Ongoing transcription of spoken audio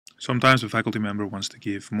Sometimes a faculty member wants to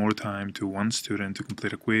give more time to one student to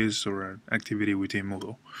complete a quiz or an activity within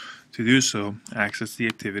Moodle. To do so, access the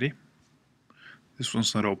activity. This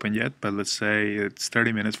one's not open yet, but let's say it's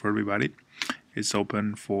 30 minutes for everybody. It's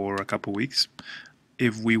open for a couple weeks.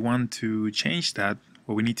 If we want to change that,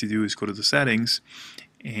 what we need to do is go to the settings,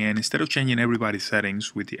 and instead of changing everybody's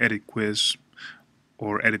settings with the edit quiz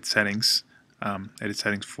or edit settings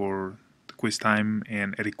for the quiz time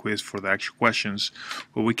and edit quiz for the actual questions,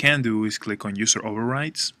 what we can do is click on user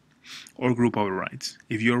overrides or group overrides.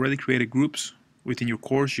 If you already created groups within your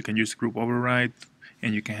course, you can use the group override,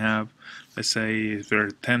 and you can have, let's say, if there are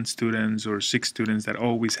 10 students or 6 students that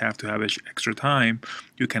always have to have extra time,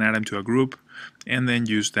 you can add them to a group and then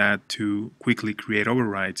use that to quickly create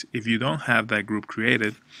overrides. If you don't have that group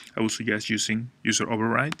created, I would suggest using user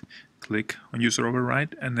override. Click on user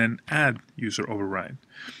override and then add user override.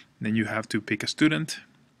 Then you have to pick a student,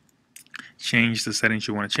 change the settings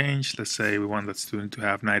you want to change. Let's say we want that student to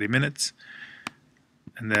have 90 minutes,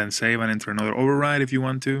 and then save and enter another override if you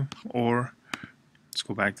want to, or let's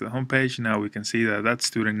go back to the home page. Now we can see that that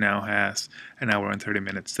student now has an hour and 30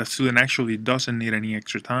 minutes. That student actually doesn't need any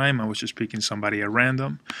extra time. I was just picking somebody at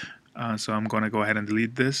random. So I'm going to go ahead and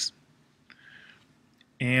delete this.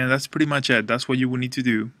 And that's pretty much it. That's what you will need to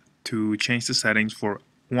do to change the settings for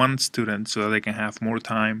one student so that they can have more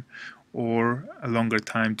time or a longer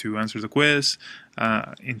time to answer the quiz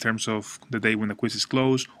in terms of the day when the quiz is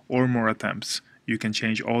closed, or more attempts. You can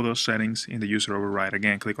change all those settings in the user override.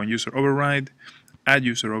 Again, click on user override, add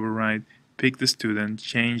user override, pick the student,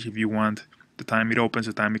 change if you want the time it opens,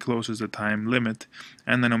 the time it closes, the time limit,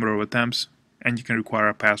 and the number of attempts, and you can require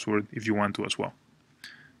a password if you want to as well.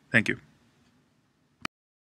 Thank you.